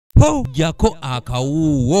po jako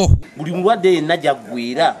akawuwo buli mulwadde yenna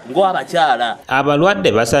jaggwira ng'abakyala.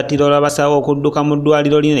 Abalwadde basatira olw'abasawo okudduka mu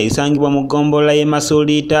ddwaliro lino erisangibwa mu ggombolola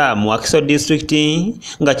y'Emasuulita mu Wakiso District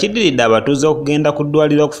nga kiddiridde abatuuze okugenda ku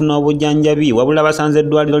ddwaliro okufuna obujjanjabi wabula basanze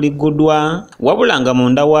eddwaliro ligguddwa wabula nga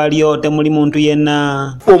munda waalyo temuli muntu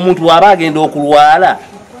yenna. Omuntu bw'aba agenda okulwala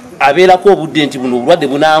abeerako obudde nti buno obulwadde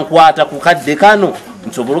bunankwata ku kadde kano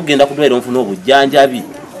nsobola okugenda ku ddwaliro nfuna obujjanjabi.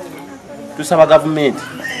 Tusaba gavumenti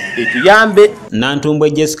etuyambe.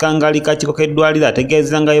 Nantumbwe Jessica ngali kakiiko k'eddwaliro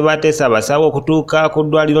ategeeza nga bwe bateesa abasawo okutuuka ku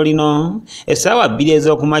ddwaliro lino essaawa 2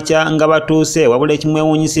 ez'okumakya nga batuuse wabula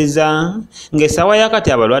ekimwewuunyisiza ng'essaawa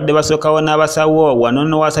yakati abalwadde basookawo n'abasawo wano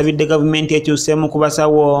nno wasabidde gavumenti ekyuseemu ku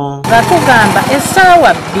basawo. Batugamba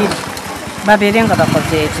essaawa 2 babeere nga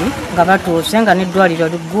bakoze eki nga batuuse nga n'eddwaliro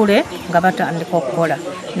liggule nga batandika okukola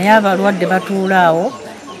naye abalwadde batuula awo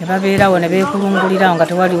ne babeerawo ne beekulungulirawo nga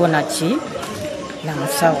tewaliwo naki na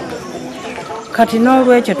musawo. Kati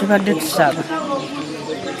n'olwekyo tubadde tusaba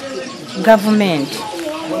gavumenti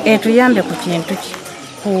etuyambe ku kintu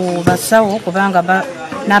ku basawo kubanga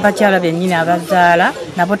n'abakyala bennyini abazaala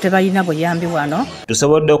nabo tebalina buyambi wano.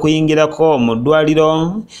 Tusobodde okuyingirako mu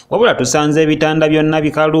ddwaliro wabula tusanze ebitanda byonna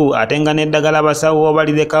bikalu ate nga n'eddagala abasawo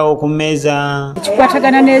balirekawo ku mmeeza.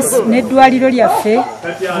 Kikwatagana n'eddwaliro lyaffe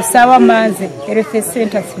Busaawa Manze Health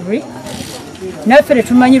Center 3 naffe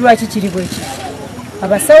tetumanyi lwaki kiri bwe kiti.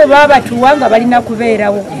 Abasawo baabatuwa nga balina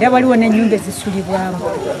kubeerawo era waliwo n'ennyumba ezisulibwamu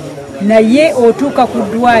naye otuuka ku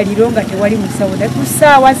ddwaliro nga tewali musawo ku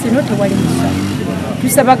ssaawa zino tewali musawo.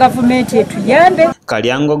 Tusaba gavumenti etuyambe.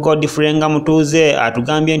 Kalyango Godfrey nga mutuuze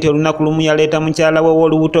atugambye nti olunaku lumu yaleeta mukyala we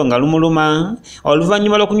w'olubuto nga lumuluma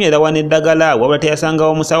oluvannyuma lw'okunywera wano eddagala wabula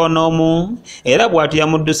teyasangawo musawo n'omu era bw'atyo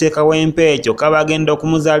yamudduse kawempe kyokka bagenda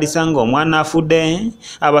okumuzaalisa ng'omwana afudde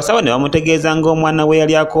abasawo ne bamutegeeza ng'omwana we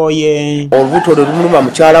yali akooye. Olubuto lwe lumuluma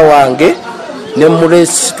mukyala wange ne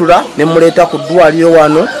muleesitula ne muleeta ku ddwaliro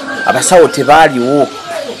wano abasawo tebaaliwo.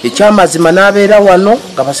 Ekyamazima n'abeera wano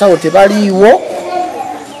nga basawo tebaliiwo.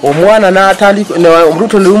 Omwana n'atandika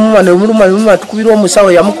olubuto ne lumuluma tukubira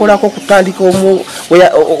omusawo yamukolako kutandika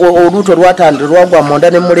olubuto lwagwa monda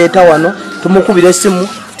ne muleeta wano tumukubira essimu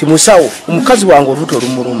ti musawo omukazi wange olubuto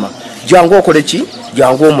lumuluma jangu okole ki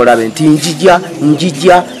jangu omulabe nti njijja.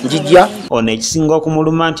 Ono ekisinga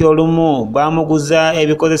okumuluma nti olumu baamuguza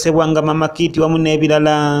ebikozesebwa nga mamakiti wamu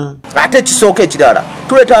n'ebirala. Ate ekisooka ekirala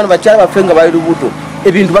tuleeta wano bakyala baffe nga bali lubuto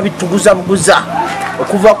ebintu babituguza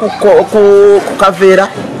okuva ku kaveera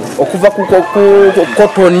okuva ku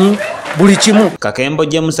kotoni buli kimu. Kakembo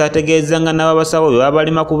James ategeeza nga nabo abasawo bwe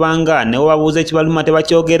babalima kubanga ne babuuza ekibaluma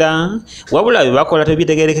tebakyogera wabula bwe bakola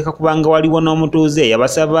tebitegerekeka kubanga waliwo n'omutuuze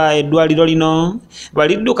yabasaba eddwaliro lino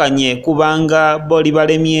baliddukanye kubanga bo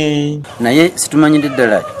libalemye. Naye situmanyidde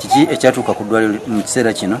ddala kiki ekyatuuka ku ddwaliro mu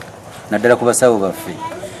kiseera kino naddala ku basawo baffe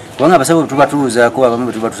kubanga abasawo tuba tubuuzaako abamu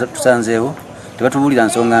bwe tuba tusanzeewo tebatubuulira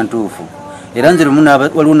nsonga ntuufu. Era nze lumu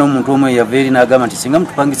waliwo n'omuntu omu eyava eri n'agamba nti singa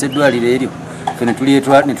mutupangisa eddwaliro eryo ffe ne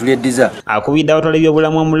tulyeddiza. Akubidde awatali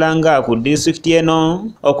by'obulamu omulanga ku disitulikiti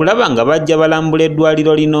eno okulaba nga bajja balambula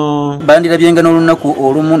eddwaliro lino. Bandirabyenga n'olunaku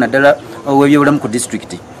olumu naddala ow'ebyobulamu ku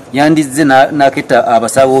disitulikiti yandizze n'aketta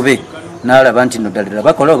abasawo be n'alaba nti nno ddala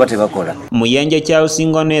bakola oba tebakola. Muyenje Charles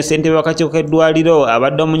Ngono ye ssentebe w'akakiiko k'eddwaliro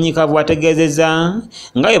abadde omunyiikavu ategeezezza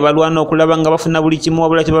nga bwe balwana okulaba nga bafuna buli kimu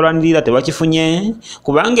wabula kye balwanirira tebakifunye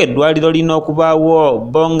kubanga eddwaliro lina okubaawo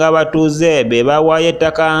bo ng'abatuuze be baawaayo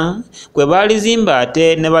ettaka kwe baalizimba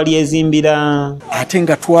ate ne balyezimbira. Ate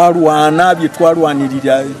nga twalwana bye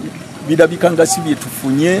twalwanirira birabika nga si bye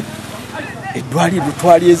tufunye. Eddwaliro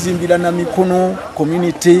twalyezimbira na mikono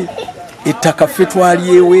community ettaka ffe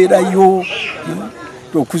twalyeweerayo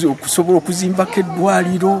okusobola okuzimbako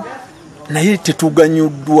eddwaliro naye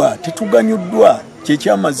tetuganyuddwa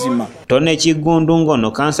kyekyamazima. Tone Kigundu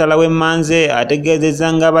Ngono kansala w'Emmanze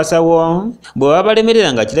ategeezezza nga abasawo bwe baba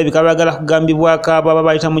balemerera nga kirabika baagala kugambibwako abo aba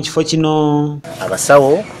bayita mu kifo kino.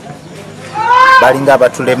 Abasawo balinga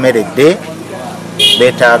abatulemeredde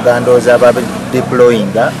beetaaga ndowooza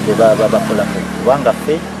abadeployinga be baba bakolako kubanga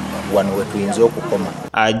ffe wano we tuyinza okukoma.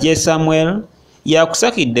 Ajje Samuel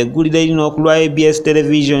yakusakidde eggulire lino okulwa ABS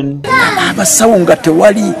television. Abasawo nga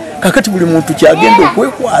tewali kakati buli muntu kyagenda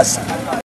okwekwasa.